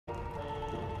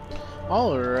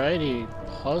Alrighty,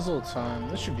 puzzle time.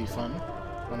 This should be fun,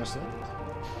 honestly.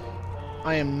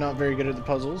 I am not very good at the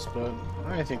puzzles, but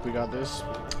I think we got this.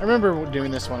 I remember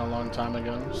doing this one a long time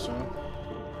ago, so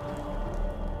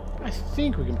I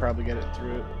think we can probably get it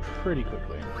through it pretty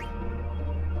quickly.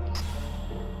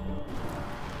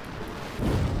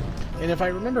 And if I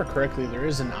remember correctly, there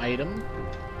is an item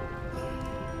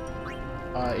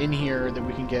in here that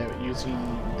we can get using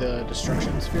the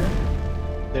destruction sphere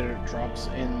that it drops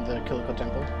in the Kilika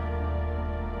temple.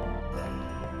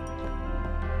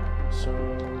 So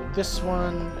this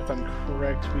one, if I'm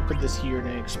correct, we put this here and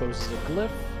it exposes a glyph.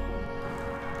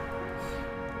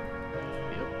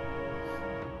 Yep.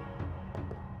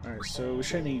 Alright, so we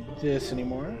shouldn't need this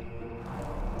anymore.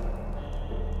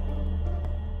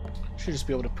 Should just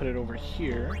be able to put it over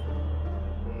here.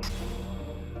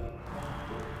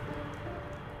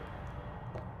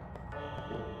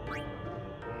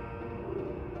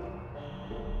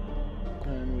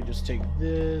 And we just take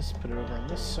this, put it over on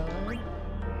this side.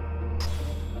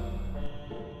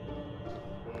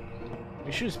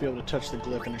 We should just be able to touch the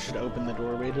glyph and it should open the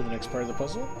doorway to the next part of the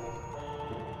puzzle.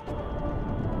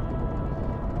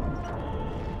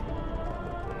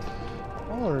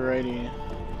 Alrighty.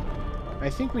 I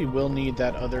think we will need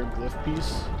that other glyph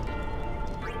piece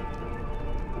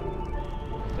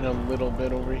in a little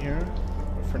bit over here.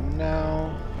 But for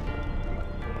now,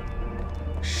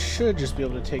 should just be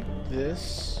able to take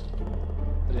this,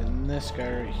 put in this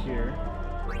guy right here.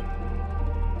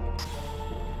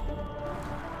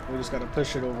 We just gotta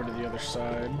push it over to the other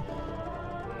side.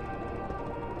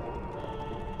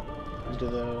 Into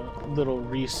the little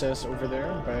recess over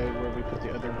there by where we put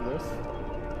the other glyph.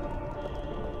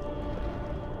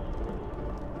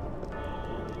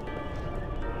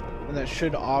 And that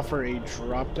should offer a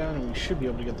drop down, and we should be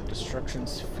able to get the destruction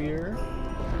sphere.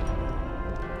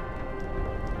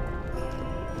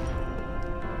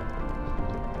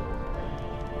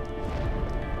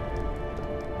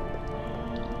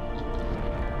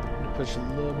 Push a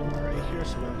little bit more right here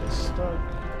so we don't get stuck.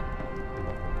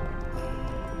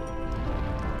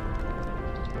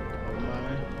 Oh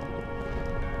my.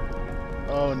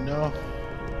 Oh no.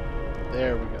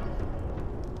 There we go.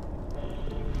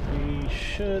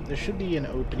 There should be an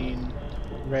opening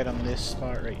right on this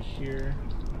spot right here.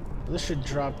 This should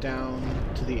drop down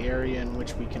to the area in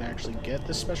which we can actually get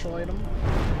the special item.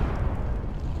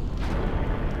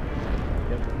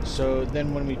 Yep. So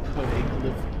then when we put a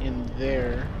glyph in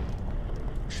there,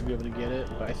 we should be able to get it.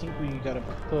 But I think we gotta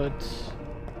put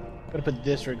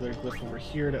this regular glyph over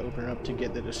here to open it up to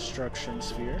get the destruction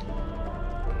sphere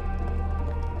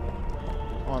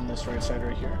on this right side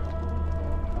right here.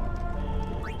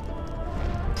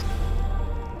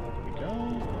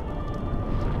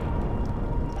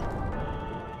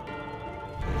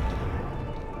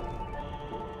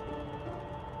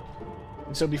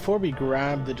 So before we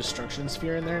grab the destruction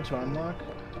sphere in there to unlock,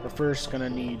 we're first gonna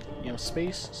need,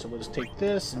 space. So we'll just take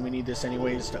this, and we need this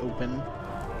anyways to open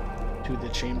to the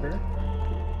chamber.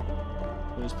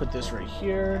 We'll just put this right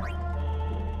here.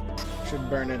 Should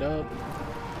burn it up.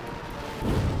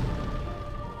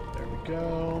 There we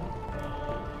go.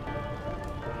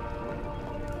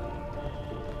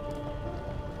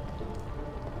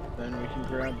 Then we can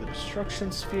grab the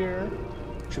destruction sphere.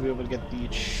 Should be able to get the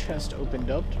chest opened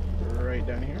up right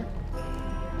down here.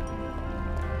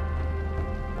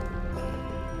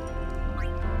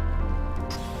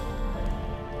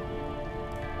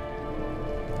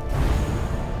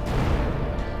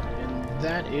 And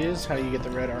that is how you get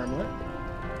the red armlet.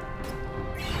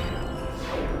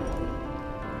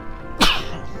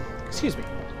 Excuse me.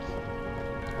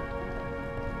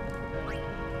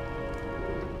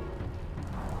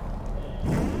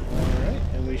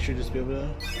 We should just be able to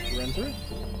run through.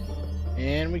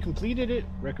 And we completed it.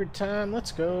 Record time.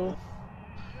 Let's go.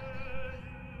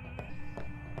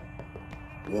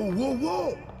 Whoa, whoa,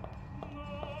 whoa!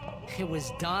 It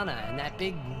was Donna and that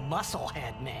big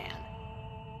musclehead man.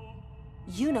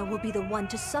 Yuna will be the one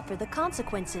to suffer the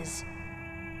consequences.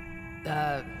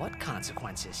 What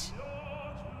consequences?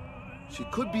 She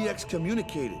could be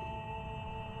excommunicated.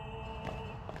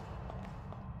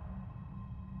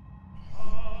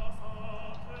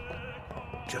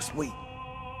 Just wait.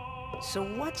 So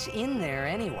what's in there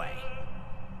anyway?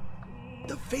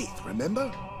 The faith, remember?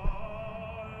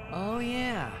 Oh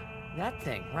yeah, that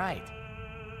thing, right.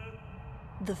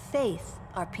 The faith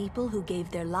are people who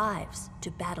gave their lives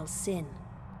to battle sin.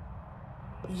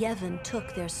 Yevon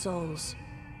took their souls,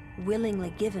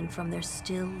 willingly given from their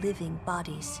still living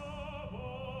bodies.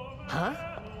 Huh?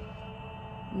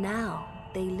 Now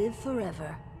they live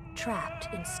forever,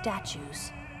 trapped in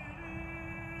statues.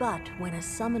 But when a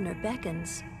summoner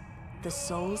beckons, the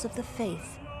souls of the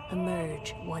faith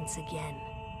emerge once again.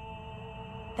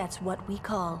 That's what we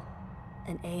call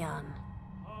an Aeon.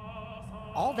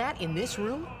 All that in this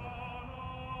room?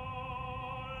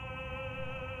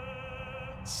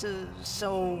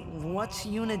 So what's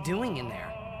Yuna doing in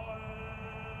there?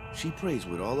 She prays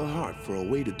with all her heart for a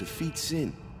way to defeat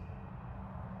sin.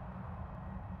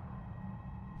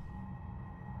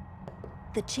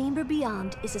 The chamber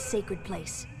beyond is a sacred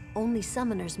place. Only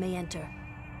summoners may enter.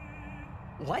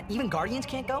 What? Even Guardians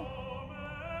can't go?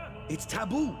 It's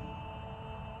taboo.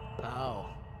 Oh.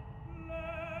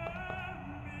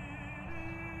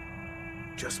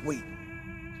 Just wait.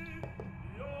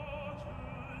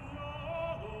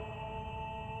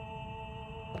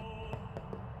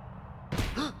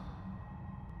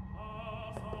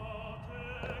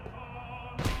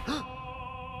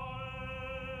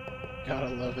 Gotta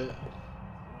love it.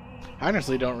 I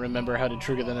honestly don't remember how to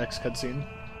trigger the next cutscene.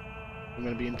 I'm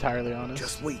gonna be entirely honest.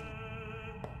 Just wait.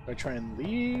 If I try and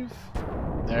leave...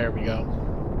 There we go.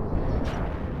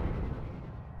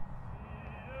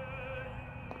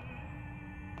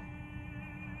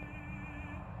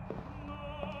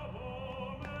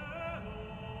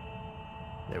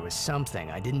 There was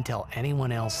something I didn't tell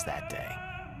anyone else that day.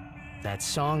 That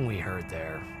song we heard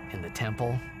there, in the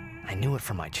temple, I knew it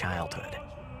from my childhood.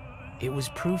 It was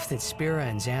proof that Spira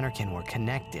and Xanarkin were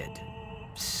connected.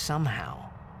 Somehow.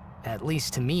 At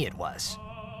least to me it was.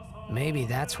 Maybe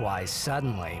that's why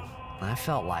suddenly, I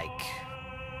felt like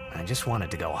I just wanted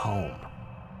to go home.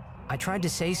 I tried to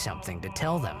say something to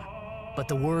tell them, but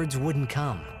the words wouldn't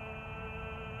come.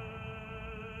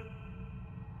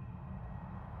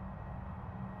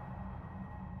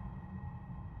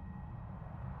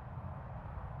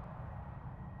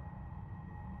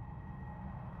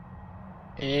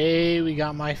 Hey, we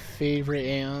got my favorite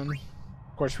Aeon.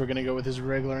 Of course, we're gonna go with his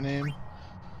regular name.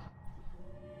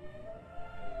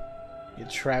 A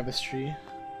travesty.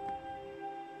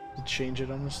 To change it,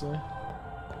 honestly.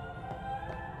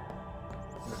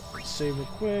 Let's save it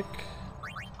quick.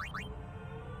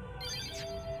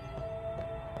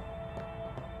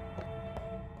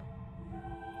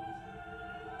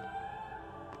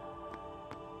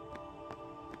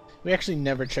 We actually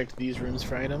never checked these rooms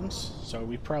for items, so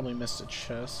we probably missed a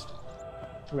chest.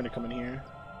 We're gonna come in here.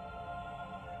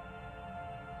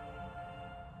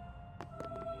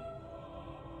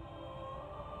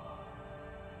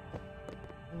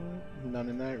 None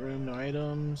in that room, no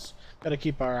items. Gotta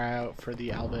keep our eye out for the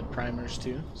Albed primers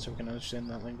too, so we can understand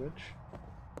that language.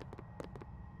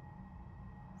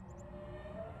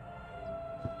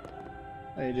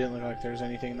 It didn't look like there was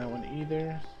anything in that one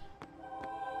either.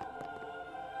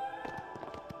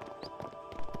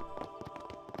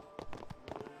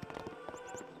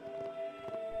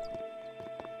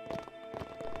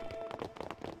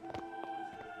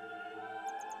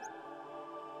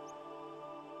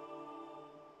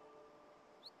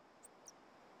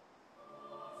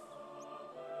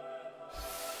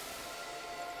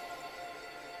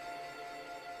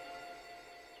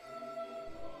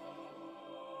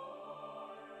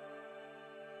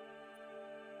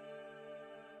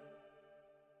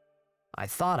 I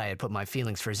thought I had put my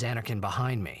feelings for Xanarkin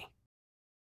behind me.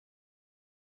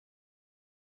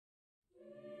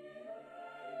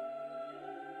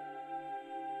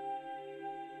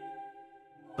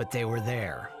 But they were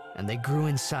there, and they grew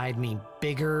inside me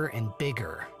bigger and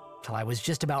bigger, till I was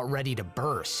just about ready to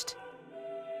burst.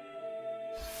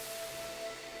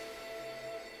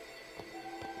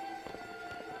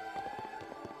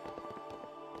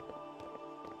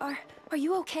 Are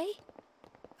you okay?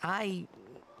 I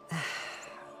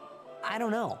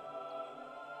don't know.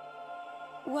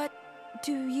 What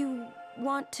do you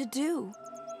want to do?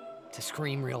 To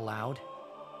scream real loud.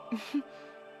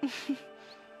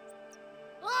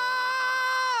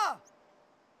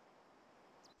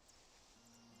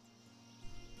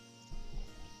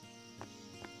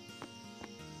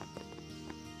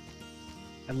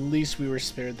 At least we were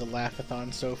spared the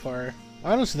laughathon so far.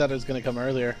 I honestly thought it was going to come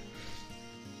earlier.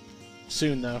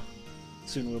 Soon, though.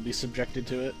 Soon we'll be subjected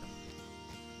to it.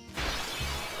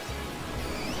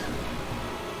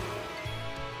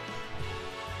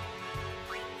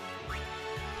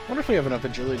 I wonder if we have enough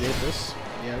agility to hit this.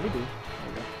 Yeah, we do. There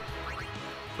we go.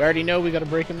 We already know we gotta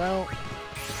break him out.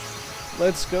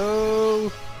 Let's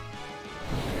go!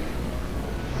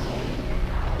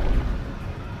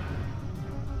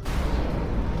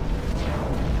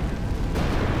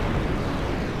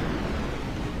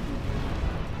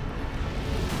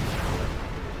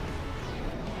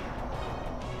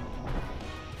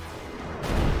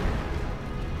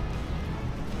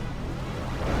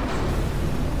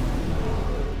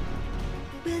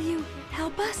 Will you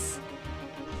help us?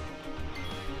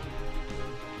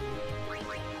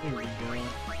 go.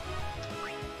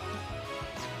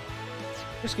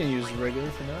 Just gonna use regular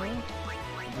for now.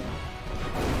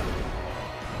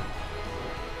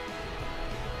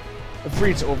 The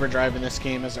Freet's overdrive in this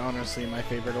game is honestly my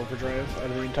favorite overdrive out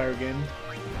of the entire game.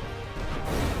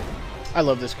 I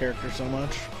love this character so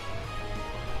much.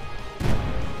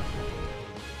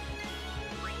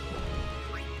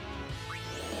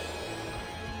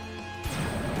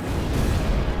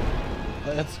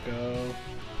 Let's go.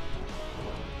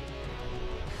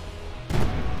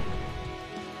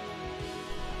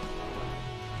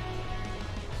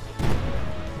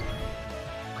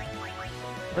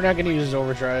 We're not going to use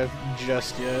overdrive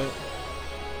just yet.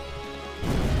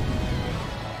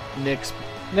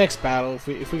 Next battle, if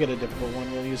we get a difficult one,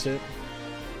 we'll use it.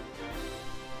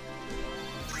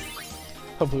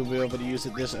 Hopefully we'll be able to use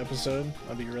it this episode.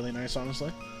 That'd be really nice,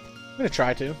 honestly. I'm going to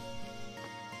try to.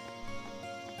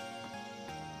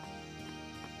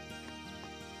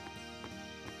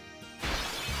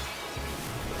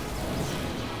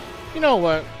 You know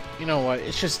what? You know what?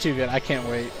 It's just too good. I can't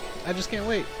wait. I just can't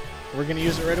wait. We're gonna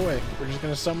use it right away. We're just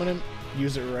gonna summon him,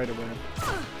 use it right away.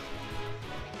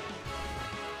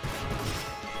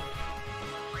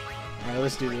 Alright,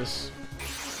 let's do this.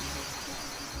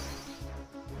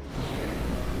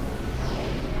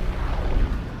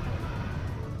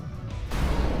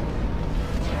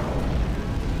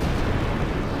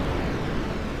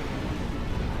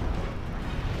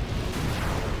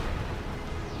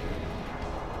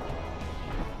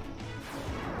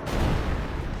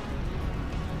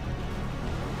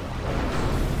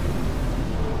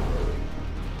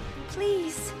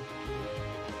 Please.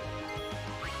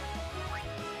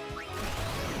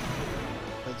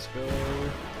 Let's go.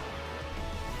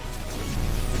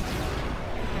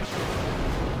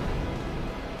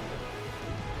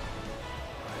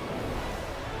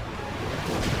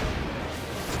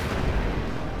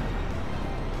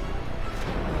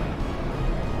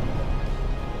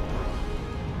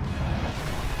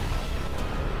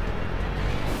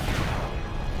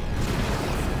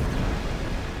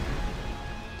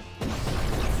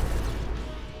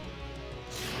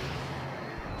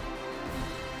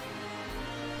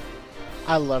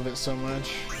 I love it so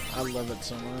much. I love it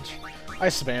so much. I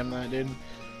spam that, dude.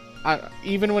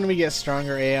 Even when we get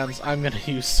stronger Aeons, I'm gonna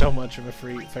use so much of a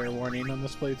free fair warning on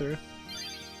this playthrough.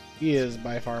 He is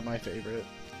by far my favorite.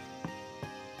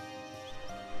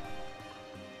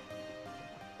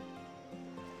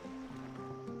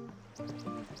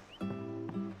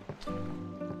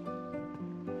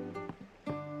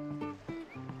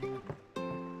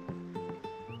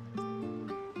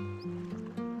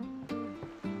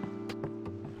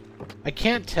 I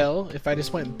can't tell if I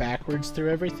just went backwards through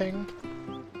everything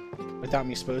without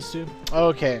me supposed to.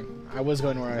 Okay, I was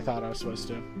going where I thought I was supposed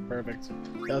to. Perfect.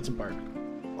 Yeah, let's embark.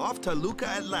 Off to Luca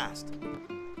at last.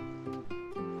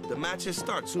 The matches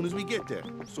start soon as we get there,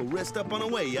 so rest up on the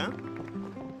way, yeah?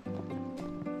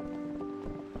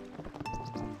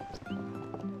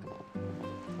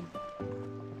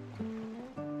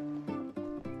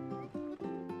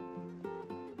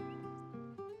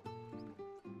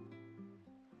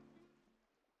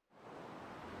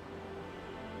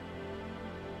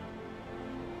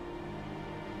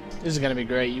 This is gonna be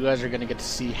great. You guys are gonna get to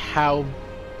see how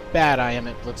bad I am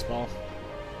at Blitzball.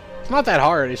 It's not that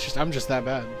hard, it's just I'm just that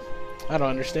bad. I don't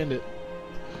understand it.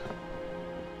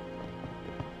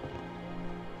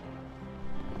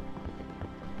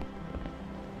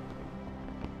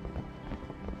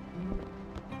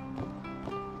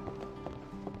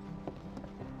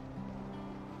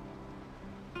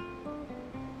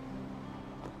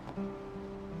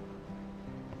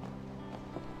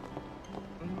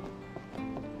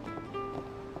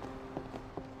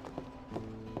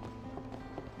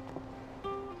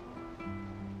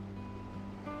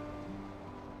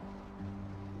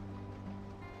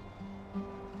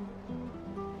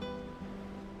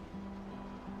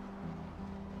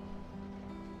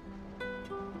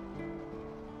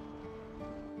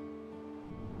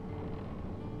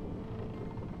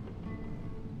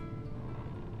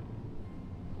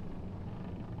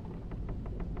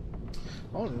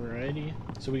 Alrighty,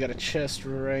 so we got a chest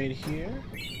right here.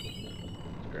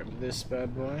 Grab this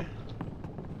bad boy.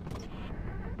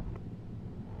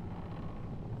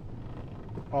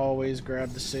 Always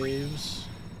grab the saves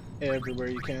everywhere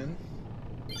you can.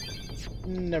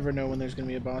 Never know when there's gonna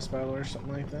be a boss battle or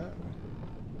something like that.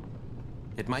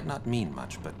 It might not mean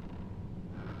much, but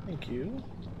Thank you.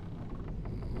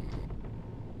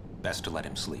 best to let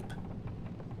him sleep.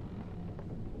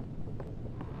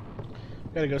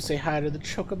 Gotta go say hi to the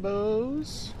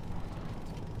chocobos.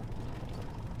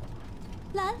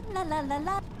 La la la la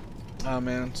la. Oh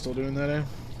man, still doing that, eh?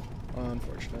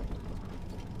 Unfortunate.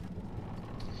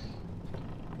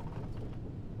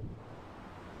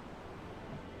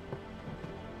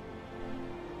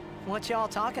 What y'all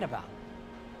talking about?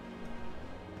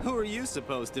 Who are you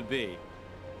supposed to be?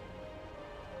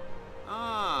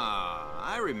 Ah,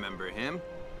 I remember him.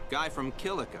 Guy from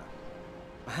Kilika.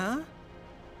 Huh?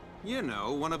 You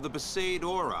know, one of the Besaid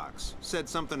Aurochs. Said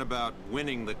something about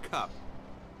winning the cup.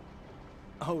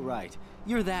 Oh, right.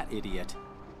 You're that idiot.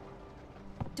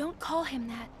 Don't call him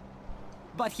that.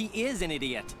 But he is an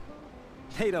idiot.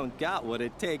 They don't got what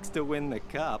it takes to win the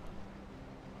cup.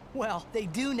 Well, they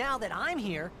do now that I'm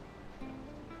here.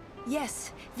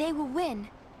 Yes, they will win.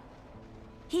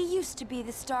 He used to be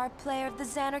the star player of the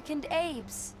Xanarkand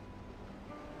Abes.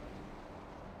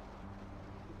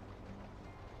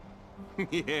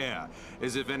 Yeah,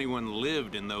 as if anyone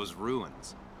lived in those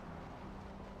ruins.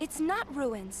 It's not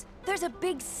ruins. There's a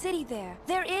big city there.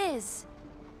 There is.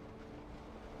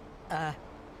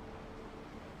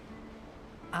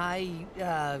 I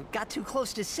got too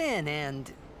close to Sin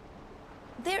and...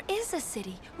 There is a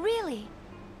city, really.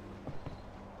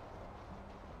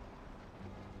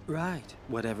 Right.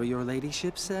 Whatever your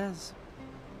ladyship says.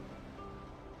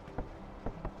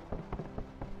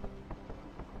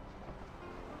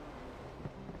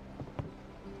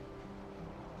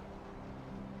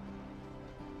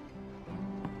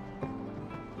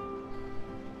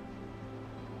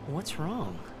 What's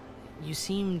wrong? You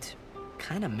seemed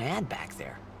kind of mad back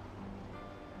there.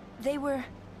 They were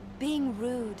being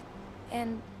rude,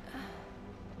 and...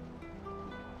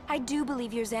 I do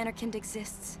believe your Xanarkand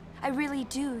exists. I really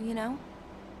do, you know?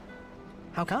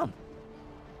 How come?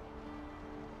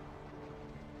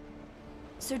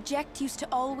 Sir Jecht used to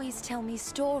always tell me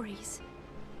stories.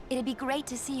 It'd be great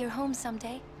to see your home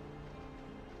someday.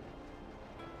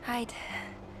 I'd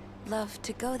love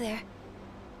to go there.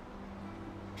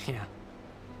 Yeah.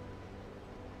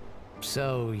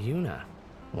 So, Yuna,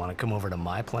 want to come over to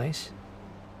my place?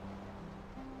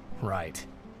 Right.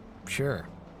 Sure.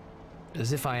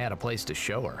 As if I had a place to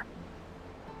show her.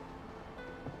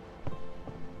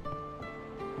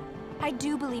 I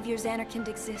do believe your Xanarkand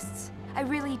exists. I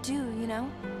really do, you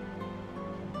know?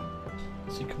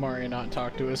 See Kamaria not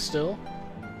talk to us still?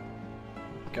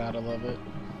 Gotta love it.